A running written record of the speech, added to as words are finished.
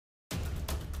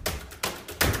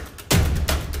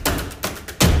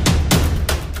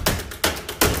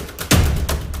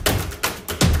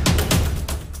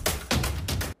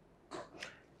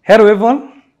Hello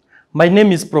everyone, my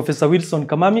name is Professor Wilson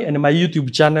Kamami and my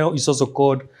YouTube channel is also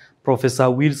called Professor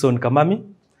Wilson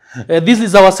Kamami. This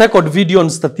is our second video on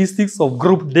statistics of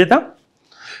group data.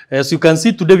 As you can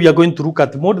see, today we are going to look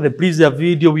at mode. The previous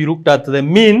video we looked at the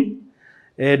mean,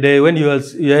 even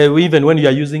when you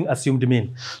are using assumed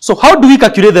mean. So how do we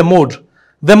calculate the mode?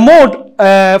 The mode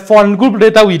for ungroup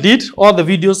data we did, all the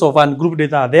videos of ungroup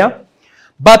data are there.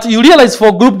 But you realize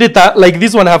for group data, like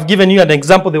this one, I have given you an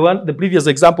example, the previous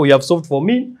example you have solved for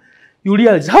me. You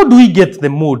realize, how do we get the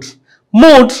mode?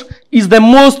 Mode is the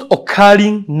most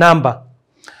occurring number.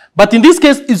 But in this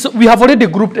case, we have already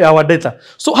grouped our data.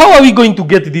 So how are we going to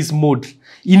get this mode?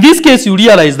 In this case, you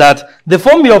realize that the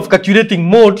formula of calculating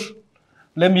mode,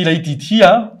 let me write it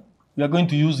here. We are going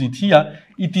to use it here.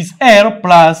 It is L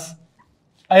plus,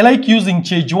 I like using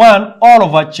change 1 all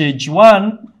over change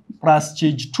 1 plus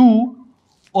change 2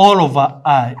 all over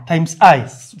I, times I.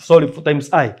 Sorry,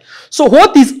 times I. So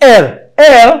what is L?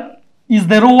 L is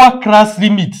the lower class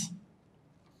limit.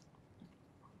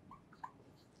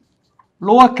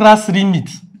 Lower class limit.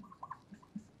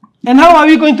 And how are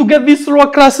we going to get this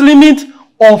lower class limit?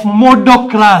 Of modo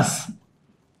class.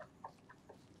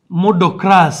 Modo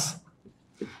class.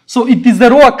 So it is the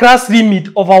lower class limit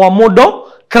of our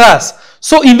modo class.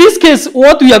 So in this case,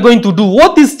 what we are going to do,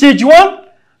 what is change 1?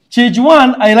 Change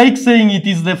 1, I like saying it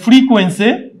is the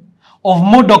frequency of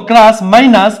modo class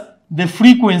minus the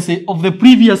frequency of the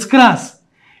previous class.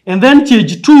 And then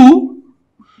change 2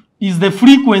 is the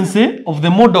frequency of the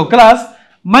modo class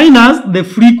minus the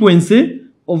frequency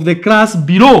of the class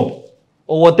below,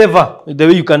 or whatever, the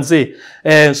way you can say.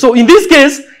 So in this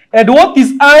case, and what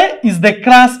is I is the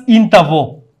class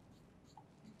interval.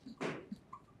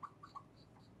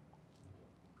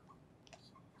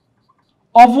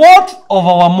 Of what? Of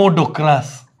our modo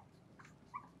class.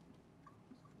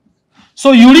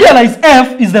 So you realize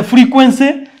F is the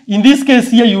frequency. In this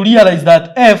case here, you realize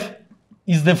that F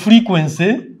is the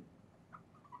frequency,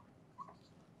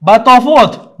 but of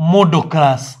what? Modo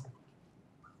class.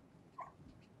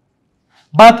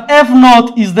 But F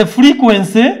naught is the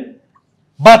frequency,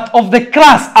 but of the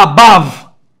class above.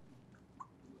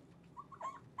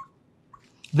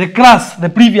 The class, the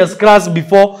previous class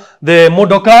before the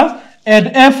modo class. And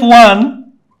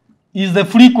F1 is the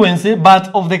frequency, but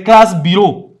of the class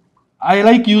below. I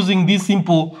like using this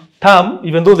simple term,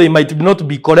 even though they might not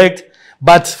be correct,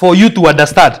 but for you to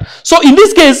understand. So in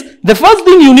this case, the first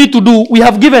thing you need to do, we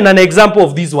have given an example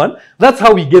of this one. That's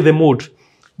how we get the mode.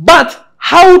 But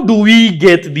how do we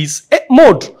get this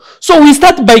mode? So we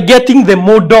start by getting the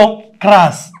modo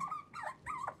class.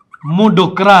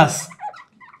 Modo class.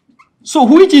 So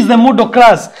which is the modo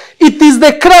class? It is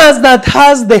the class that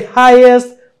has the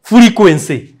highest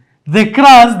frequency. The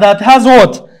class that has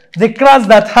what? The class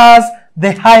that has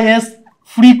the highest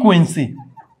frequency.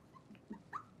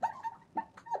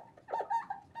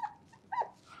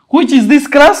 Which is this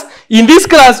class? In this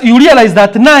class, you realize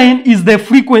that 9 is the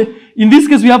frequency. In this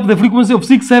case, we have the frequency of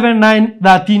 6, 7, 9,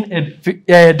 13,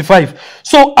 and 5.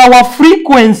 So our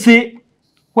frequency,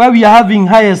 where we are having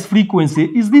highest frequency,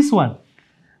 is this one.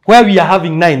 Where we are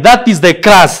having 9. That is the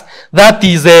class. That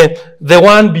is the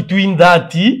one between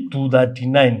 30 to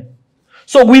 39.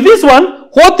 So with this one,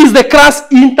 what is the class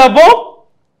interval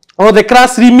or the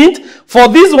class limit? For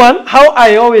this one, how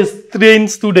I always train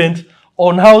students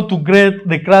on how to grade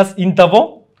the class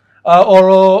interval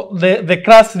or the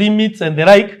class limits and the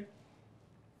like.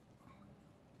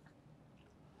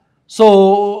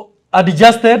 So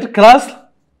adjusted class.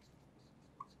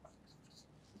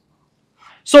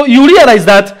 So you realize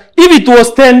that if it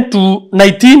was 10 to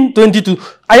 19, 22,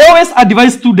 I always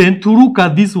advise students to look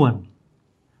at this one.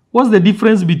 What's the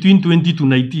difference between 20 to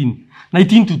 19?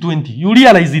 19 to 20. You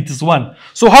realize it is 1.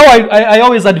 So how I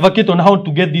always advocate on how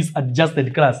to get this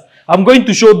adjusted class. I'm going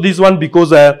to show this one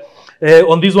because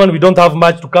on this one we don't have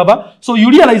much to cover. So you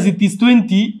realize it is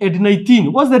 20 and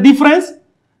 19. What's the difference?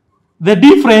 The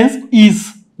difference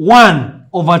is 1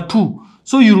 over 2.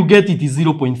 So you will get it is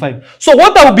 0.5. So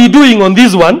what I'll be doing on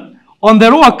this one, on the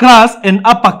lower class and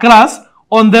upper class,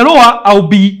 on the lower I'll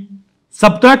be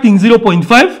subtracting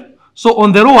 0.5. So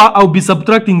on the lower I'll be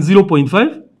subtracting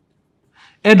 0.5.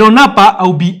 And on upper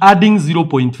I'll be adding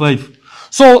 0.5.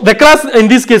 So the class in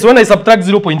this case, when I subtract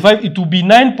 0.5, it will be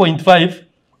 9.5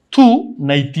 to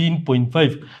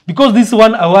 19.5. Because this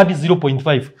one I'll add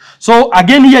 0.5. So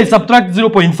again here I subtract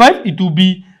 0.5, it will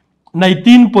be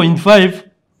 19.5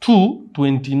 to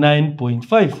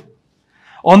 29.5.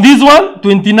 On this one,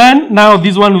 29, now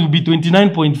this one will be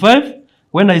 29.5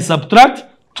 when I subtract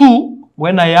 2,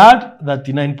 when I add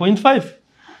 39.5.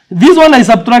 This one I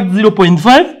subtract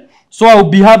 0.5, so I'll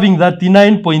be having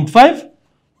 39.5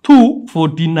 to to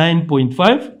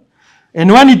 49.5. And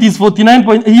when it is 49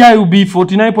 point, here it will be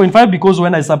 49.5 because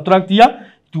when I subtract here,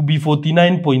 it will be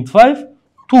 49.5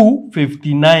 to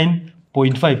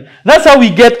 59.5. That's how we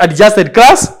get adjusted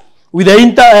class with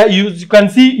the you can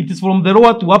see it is from the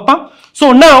lower to upper.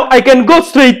 So now I can go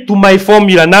straight to my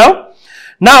formula now.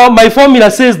 Now my formula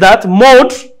says that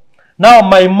mode, now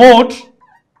my mode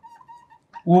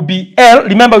will be L.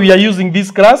 Remember we are using this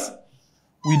class.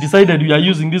 We decided we are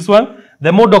using this one.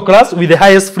 The model class with the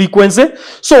highest frequency.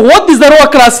 So what is the lower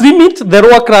class limit? The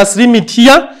lower class limit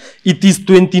here, it is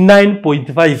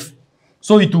 29.5.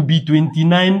 So it will be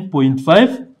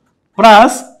 29.5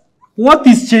 plus, what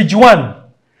is change 1?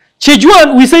 Change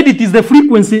 1, we said it is the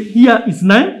frequency, here is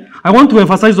 9. I want to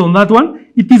emphasize on that one.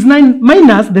 It is 9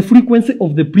 minus the frequency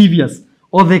of the previous,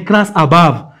 or the class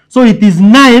above. So it is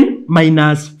 9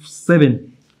 minus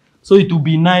 7. So it will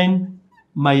be 9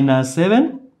 minus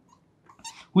 7.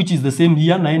 Which is the same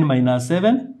here, 9 minus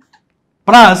 7,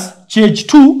 plus change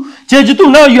 2. Change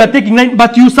 2, now you are taking 9,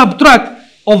 but you subtract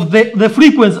of the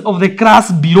frequency of the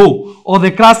class below, or the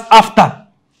class after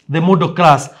the model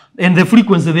class, and the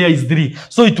frequency there is 3.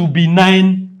 So it will be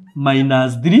 9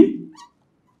 minus 3.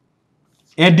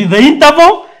 And the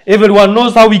interval, everyone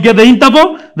knows how we get the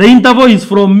interval. The interval is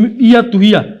from here to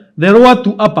here, the lower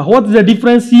to upper. What is the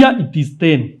difference here? It is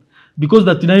 10. Because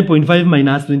the 29.5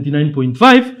 minus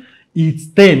 29.5, it's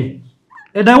 10.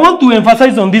 And I want to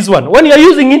emphasize on this one. When you are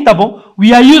using interval,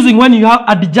 we are using when you have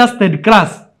adjusted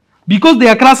class. Because there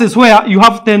are classes where you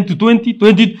have 10 to 20,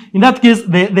 20. In that case,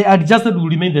 the adjusted will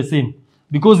remain the same.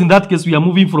 Because in that case, we are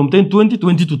moving from 10, 20,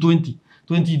 20 to 20.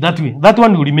 20 that way. That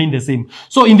one will remain the same.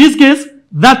 So in this case,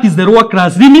 that is the lower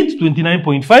class limit,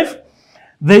 29.5.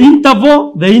 The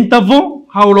interval,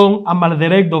 how long am I the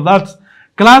length of that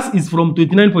class is from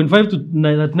 29.5 to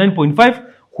 99.5.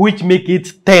 Which make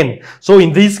it 10. So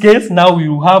in this case, now we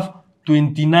will have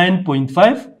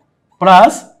 29.5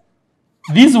 plus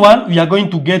this one, we are going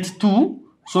to get 2.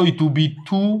 So it will be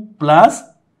 2 plus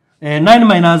 9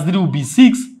 minus 3 will be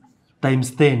 6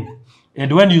 times 10.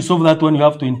 And when you solve that one, you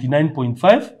have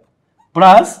 29.5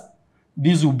 plus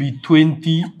this will be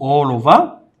 20 all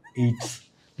over 8.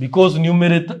 Because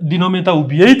denominator will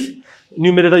be 8.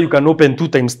 Numerator, you can open 2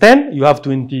 times 10. You have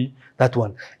 20. That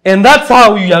one. And that's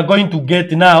how we are going to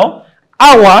get now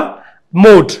our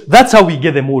mode. That's how we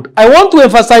get the mode. I want to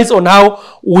emphasize on how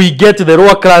we get the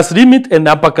lower class limit and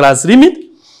upper class limit.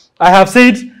 I have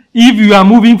said if you are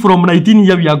moving from 19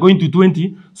 here, we are going to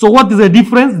 20. So what is the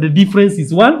difference? The difference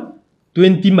is 1.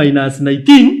 20 minus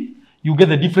 19, you get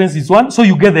the difference is 1. So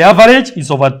you get the average is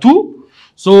over 2.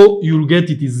 So you will get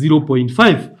it is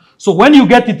 0.5. So when you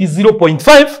get it is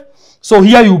 0.5, so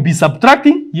here you will be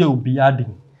subtracting, here you will be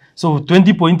adding. So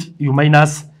 20 point, you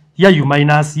minus, here you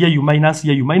minus, here you minus,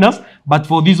 here you minus. But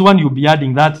for this one, you'll be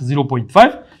adding that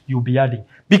 0.5, you'll be adding.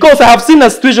 Because I have seen a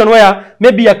situation where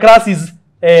maybe a class is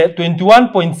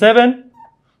 21.7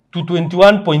 to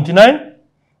 21.9,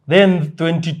 then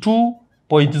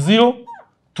 22.0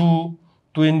 to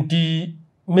 20,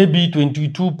 maybe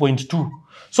 22.2.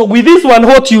 So with this one,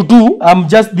 what you do,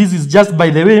 this is just by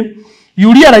the way,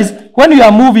 you realize when you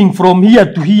are moving from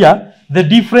here to here, the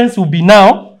difference will be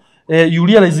now, you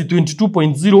realize it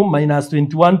 22.0 minus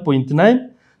 21.9.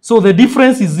 So the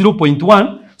difference is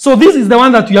 0.1. So this is the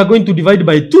one that we are going to divide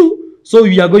by 2. So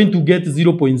we are going to get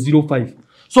 0.05.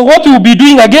 So what you will be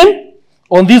doing again,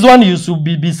 on this one you should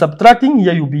be subtracting,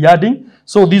 here you'll be adding.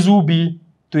 So this will be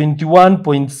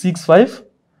 21.65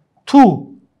 to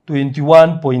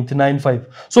 21.95.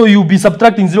 So you'll be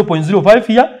subtracting 0.05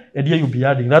 here, and here you'll be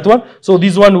adding that one. So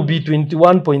this one will be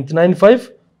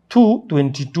 21.95 to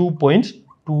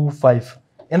 22.25.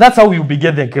 And that's how we will be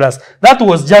getting the class. That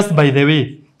was just by the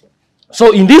way.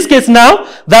 So in this case now,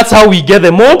 that's how we get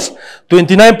the mode,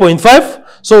 29.5.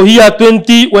 So here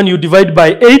 20, when you divide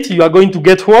by 8, you are going to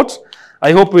get what?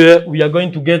 I hope we are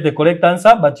going to get the correct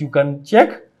answer, but you can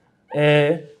check.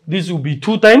 This will be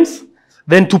 2 times,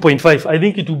 then 2.5. I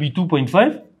think it will be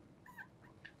 2.5.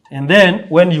 And then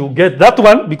when you get that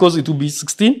one, because it will be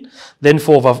 16, then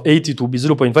 4 over 8, it will be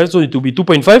 0.5. So it will be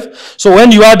 2.5. So when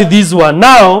you add this one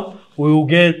now, we will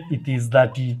get it is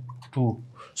 32.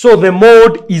 So the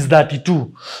mode is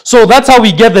 32. So that's how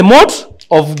we get the mode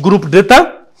of group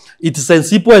data. It is as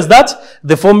simple as that.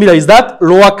 The formula is that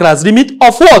lower class limit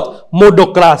of what?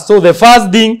 Model class. So the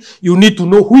first thing, you need to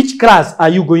know which class are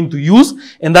you going to use.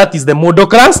 And that is the model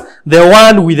class, the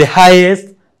one with the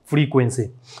highest frequency.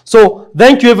 So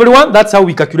thank you everyone. That's how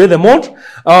we calculate the mode.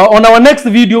 On our next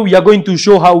video, we are going to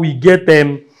show how we get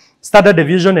standard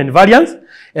deviation and variance.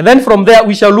 And then from there,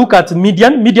 we shall look at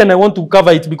median. Median, I want to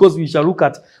cover it because we shall look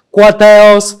at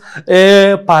quartiles,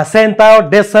 percentile,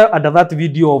 decile, and that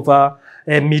video of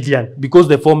median, because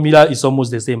the formula is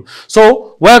almost the same.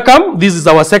 So welcome. This is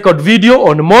our second video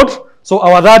on mode. So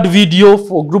our third video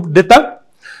for group data,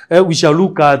 we shall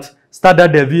look at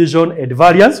standard deviation and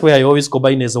variance, where I always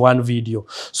combine as one video.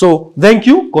 So thank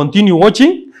you. Continue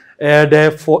watching.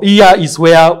 And for here is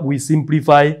where we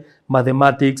simplify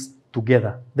mathematics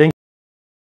together. Thank you.